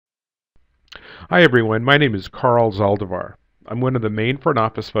Hi everyone, my name is Carl Zaldivar. I'm one of the main front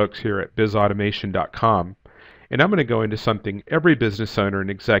office folks here at bizautomation.com, and I'm going to go into something every business owner and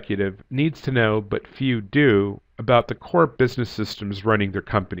executive needs to know but few do about the core business systems running their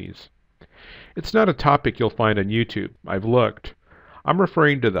companies. It's not a topic you'll find on YouTube. I've looked. I'm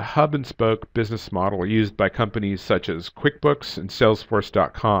referring to the hub and spoke business model used by companies such as QuickBooks and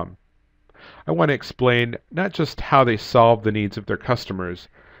Salesforce.com. I want to explain not just how they solve the needs of their customers,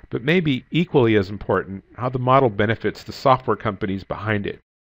 but maybe equally as important, how the model benefits the software companies behind it.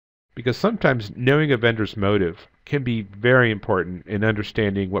 Because sometimes knowing a vendor's motive can be very important in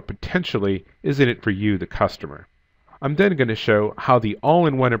understanding what potentially is in it for you, the customer. I'm then going to show how the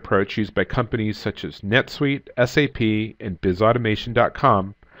all-in-one approach used by companies such as NetSuite, SAP, and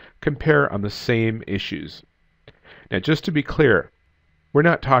bizautomation.com compare on the same issues. Now, just to be clear, we're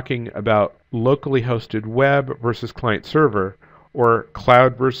not talking about locally hosted web versus client server or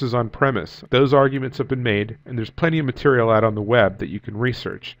cloud versus on-premise. Those arguments have been made, and there's plenty of material out on the web that you can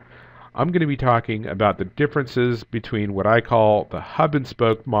research. I'm going to be talking about the differences between what I call the hub and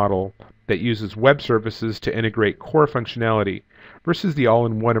spoke model that uses web services to integrate core functionality versus the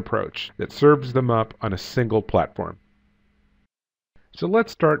all-in-one approach that serves them up on a single platform. So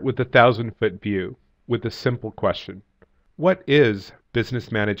let's start with the 1,000-foot view with a simple question. What is business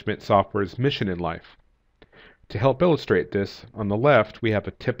management software's mission in life? To help illustrate this, on the left we have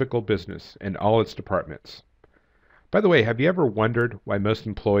a typical business and all its departments. By the way, have you ever wondered why most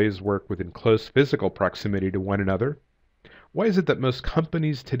employees work within close physical proximity to one another? Why is it that most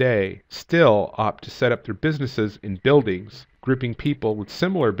companies today still opt to set up their businesses in buildings, grouping people with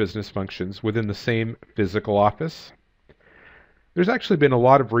similar business functions within the same physical office? There's actually been a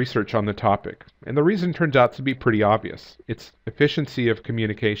lot of research on the topic, and the reason turns out to be pretty obvious. It's efficiency of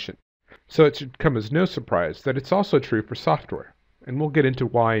communication. So it should come as no surprise that it's also true for software, and we'll get into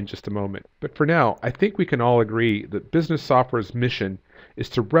why in just a moment. But for now, I think we can all agree that business software's mission is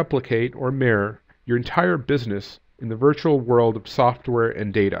to replicate or mirror your entire business in the virtual world of software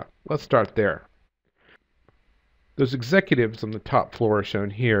and data. Let's start there. Those executives on the top floor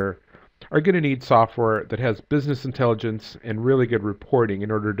shown here are going to need software that has business intelligence and really good reporting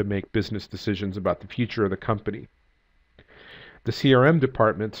in order to make business decisions about the future of the company. The CRM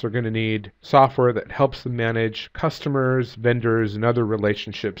departments are going to need software that helps them manage customers, vendors, and other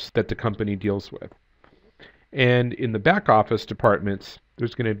relationships that the company deals with. And in the back office departments,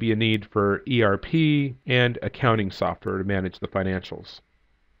 there's going to be a need for ERP and accounting software to manage the financials.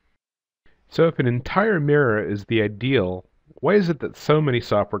 So if an entire mirror is the ideal, why is it that so many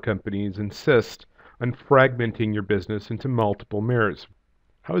software companies insist on fragmenting your business into multiple mirrors?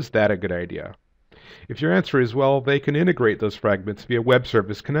 How is that a good idea? If your answer is, well, they can integrate those fragments via web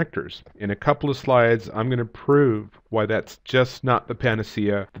service connectors. In a couple of slides, I'm going to prove why that's just not the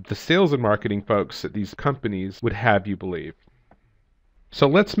panacea that the sales and marketing folks at these companies would have you believe. So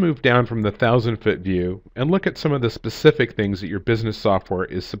let's move down from the 1,000-foot view and look at some of the specific things that your business software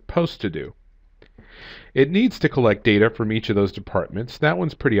is supposed to do. It needs to collect data from each of those departments. That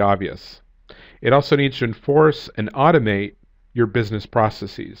one's pretty obvious. It also needs to enforce and automate your business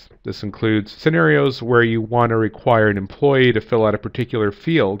processes. This includes scenarios where you want to require an employee to fill out a particular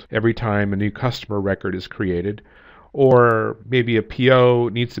field every time a new customer record is created, or maybe a PO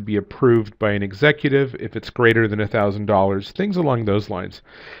needs to be approved by an executive if it's greater than $1,000, things along those lines.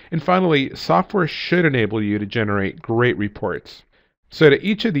 And finally, software should enable you to generate great reports. So to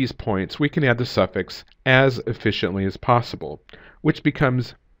each of these points, we can add the suffix as efficiently as possible, which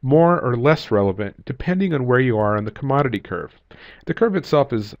becomes more or less relevant depending on where you are on the commodity curve. The curve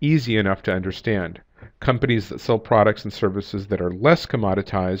itself is easy enough to understand. Companies that sell products and services that are less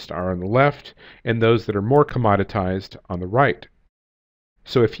commoditized are on the left, and those that are more commoditized on the right.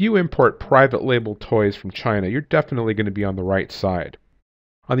 So if you import private label toys from China, you're definitely going to be on the right side.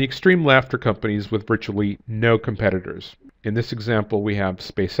 On the extreme left are companies with virtually no competitors. In this example, we have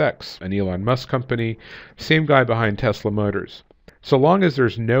SpaceX, an Elon Musk company, same guy behind Tesla Motors. So long as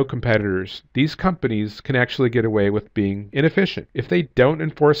there's no competitors, these companies can actually get away with being inefficient. If they don't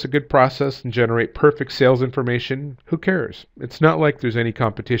enforce a good process and generate perfect sales information, who cares? It's not like there's any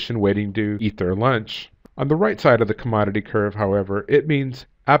competition waiting to eat their lunch. On the right side of the commodity curve, however, it means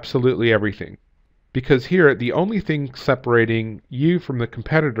absolutely everything. Because here, the only thing separating you from the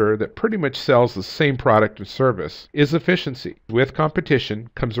competitor that pretty much sells the same product or service is efficiency. With competition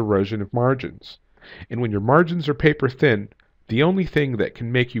comes erosion of margins. And when your margins are paper thin, the only thing that can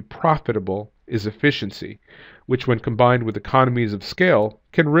make you profitable is efficiency, which when combined with economies of scale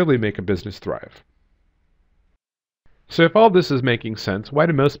can really make a business thrive. So if all this is making sense, why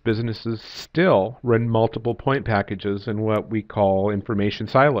do most businesses still run multiple point packages in what we call information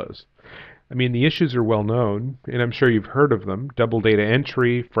silos? I mean, the issues are well known, and I'm sure you've heard of them: double data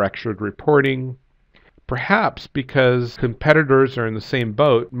entry, fractured reporting. Perhaps because competitors are in the same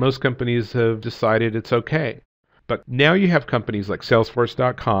boat, most companies have decided it's okay. But now you have companies like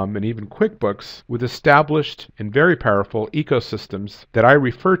Salesforce.com and even QuickBooks with established and very powerful ecosystems that I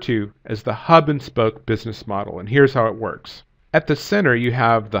refer to as the hub and spoke business model. And here's how it works. At the center, you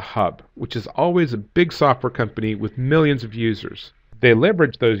have the hub, which is always a big software company with millions of users. They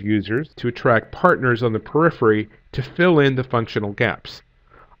leverage those users to attract partners on the periphery to fill in the functional gaps.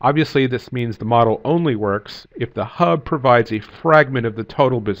 Obviously, this means the model only works if the hub provides a fragment of the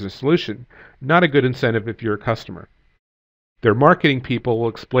total business solution, not a good incentive if you're a customer. Their marketing people will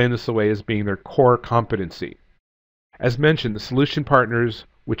explain this away as being their core competency. As mentioned, the solution partners,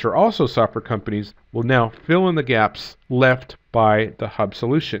 which are also software companies, will now fill in the gaps left by the hub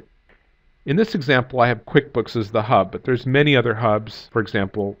solution. In this example, I have QuickBooks as the hub, but there's many other hubs, for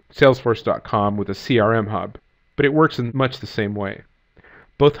example, Salesforce.com with a CRM hub, but it works in much the same way.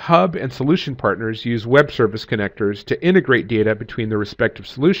 Both hub and solution partners use web service connectors to integrate data between their respective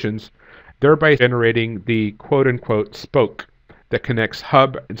solutions, thereby generating the quote-unquote spoke that connects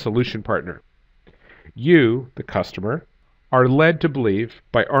hub and solution partner. You, the customer, are led to believe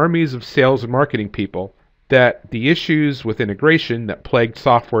by armies of sales and marketing people that the issues with integration that plagued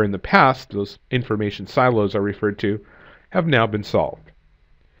software in the past, those information silos I referred to, have now been solved.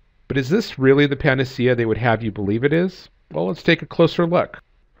 But is this really the panacea they would have you believe it is? Well, let's take a closer look.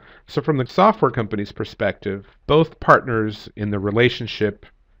 So from the software company's perspective, both partners in the relationship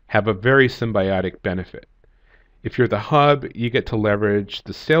have a very symbiotic benefit. If you're the hub, you get to leverage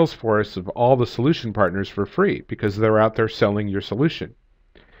the sales force of all the solution partners for free because they're out there selling your solution.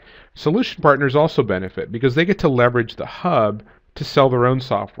 Solution partners also benefit because they get to leverage the hub to sell their own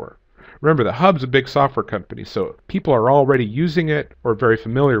software. Remember, the hub's a big software company, so people are already using it or very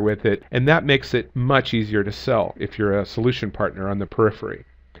familiar with it, and that makes it much easier to sell if you're a solution partner on the periphery.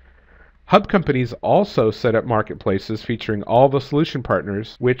 Hub companies also set up marketplaces featuring all the solution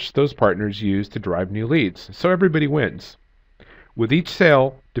partners, which those partners use to drive new leads, so everybody wins. With each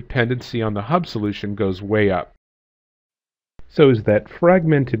sale, dependency on the hub solution goes way up. So is that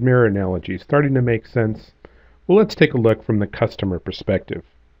fragmented mirror analogy starting to make sense? Well, let's take a look from the customer perspective.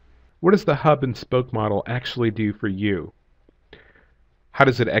 What does the hub and spoke model actually do for you? How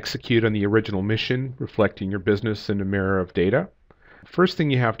does it execute on the original mission, reflecting your business in a mirror of data? First thing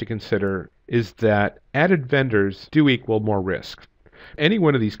you have to consider is that added vendors do equal more risk. Any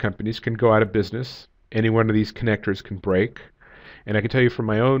one of these companies can go out of business. Any one of these connectors can break. And I can tell you from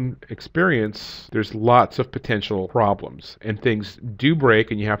my own experience, there's lots of potential problems, and things do break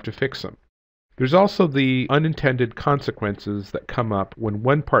and you have to fix them. There's also the unintended consequences that come up when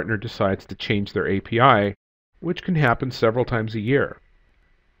one partner decides to change their API, which can happen several times a year.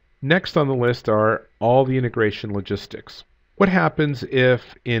 Next on the list are all the integration logistics. What happens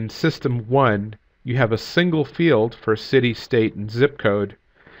if in System 1 you have a single field for city, state, and zip code,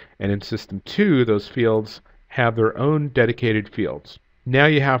 and in System 2 those fields have their own dedicated fields? Now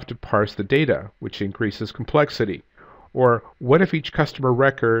you have to parse the data, which increases complexity. Or what if each customer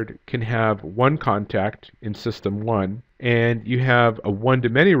record can have one contact in System 1, and you have a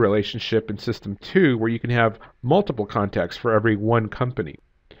one-to-many relationship in System 2 where you can have multiple contacts for every one company?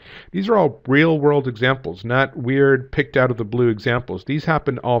 These are all real-world examples, not weird, picked-out-of-the-blue examples. These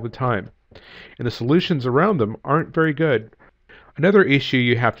happen all the time, and the solutions around them aren't very good. Another issue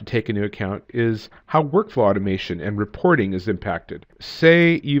you have to take into account is how workflow automation and reporting is impacted.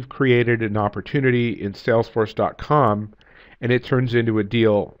 Say you've created an opportunity in Salesforce.com and it turns into a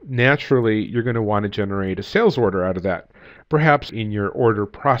deal. Naturally, you're going to want to generate a sales order out of that, perhaps in your order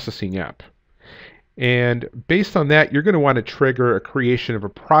processing app. And based on that, you're going to want to trigger a creation of a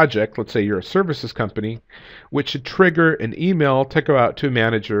project. Let's say you're a services company, which should trigger an email to go out to a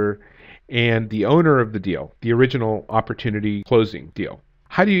manager and the owner of the deal, the original opportunity closing deal.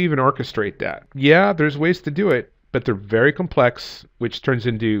 How do you even orchestrate that? Yeah, there's ways to do it, but they're very complex, which turns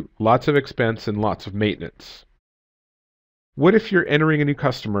into lots of expense and lots of maintenance. What if you're entering a new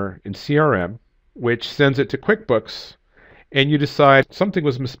customer in CRM, which sends it to QuickBooks, and you decide something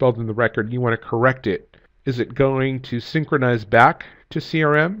was misspelled in the record and you want to correct it? Is it going to synchronize back to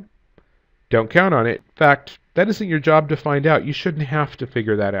CRM? Don't count on it. In fact, that isn't your job to find out. You shouldn't have to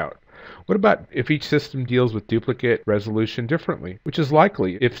figure that out. What about if each system deals with duplicate resolution differently, which is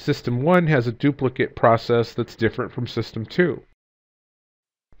likely if System 1 has a duplicate process that's different from System 2?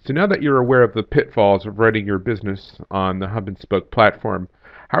 So now that you're aware of the pitfalls of running your business on the Hub and Spoke platform,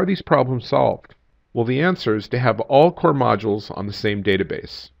 how are these problems solved? Well, the answer is to have all core modules on the same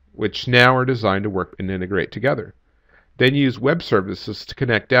database, which now are designed to work and integrate together. Then use web services to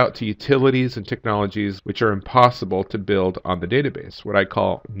connect out to utilities and technologies which are impossible to build on the database, what I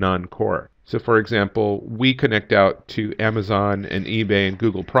call non-core. So for example, we connect out to Amazon and eBay and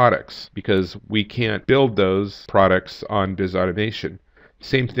Google products because we can't build those products on BizAutomation.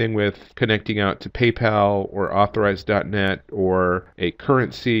 Same thing with connecting out to PayPal or Authorize.net or a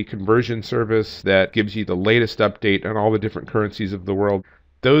currency conversion service that gives you the latest update on all the different currencies of the world.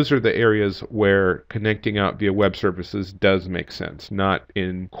 Those are the areas where connecting out via web services does make sense, not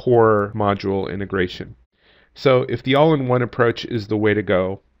in core module integration. So if the all-in-one approach is the way to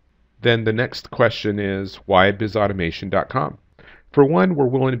go, then the next question is why BizAutomation.com? For one, we're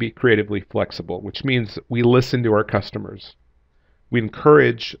willing to be creatively flexible, which means we listen to our customers. We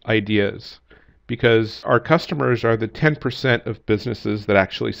encourage ideas because our customers are the 10% of businesses that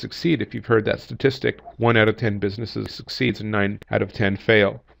actually succeed. If you've heard that statistic, 1 out of 10 businesses succeeds and 9 out of 10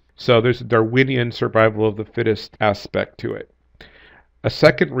 fail. So there's a Darwinian survival of the fittest aspect to it. A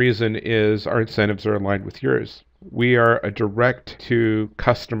second reason is our incentives are aligned with yours. We are a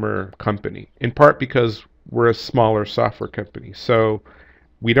direct-to-customer company, in part because we're a smaller software company. So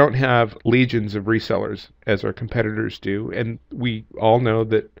we don't have legions of resellers as our competitors do, and we all know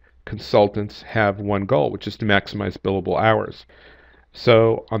that consultants have one goal, which is to maximize billable hours.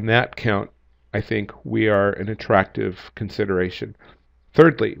 So on that count, I think we are an attractive consideration.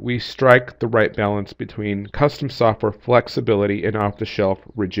 Thirdly, we strike the right balance between custom software flexibility and off-the-shelf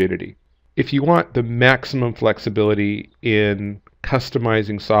rigidity. If you want the maximum flexibility in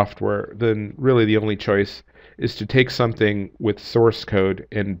customizing software, then really the only choice is to take something with source code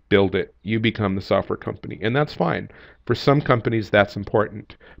and build it. You become the software company, and that's fine. For some companies, that's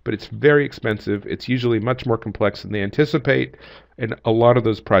important, but it's very expensive. It's usually much more complex than they anticipate, and a lot of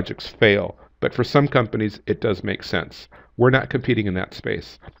those projects fail. But for some companies, it does make sense. We're not competing in that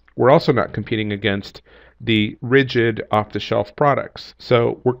space. We're also not competing against the rigid off-the-shelf products.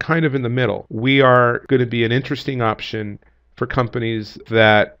 So we're kind of in the middle. We are going to be an interesting option for companies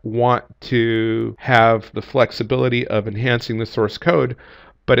that want to have the flexibility of enhancing the source code,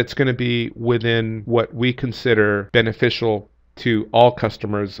 but it's going to be within what we consider beneficial to all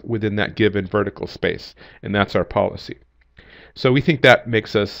customers within that given vertical space, and that's our policy. So we think that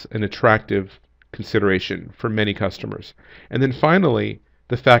makes us an attractive consideration for many customers. And then finally,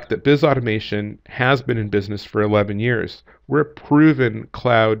 the fact that BizAutomation has been in business for 11 years. We're a proven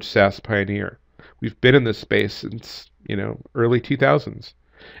cloud SaaS pioneer. We've been in this space since early 2000s.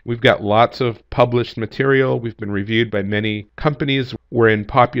 We've got lots of published material. We've been reviewed by many companies. We're in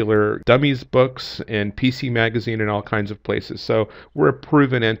popular Dummies books and PC Magazine and all kinds of places. So we're a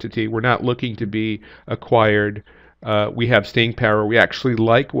proven entity. We're not looking to be acquired. We have staying power. We actually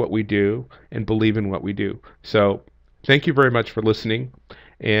like what we do and believe in what we do. So thank you very much for listening.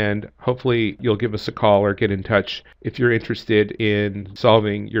 And hopefully you'll give us a call or get in touch if you're interested in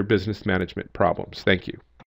solving your business management problems. Thank you.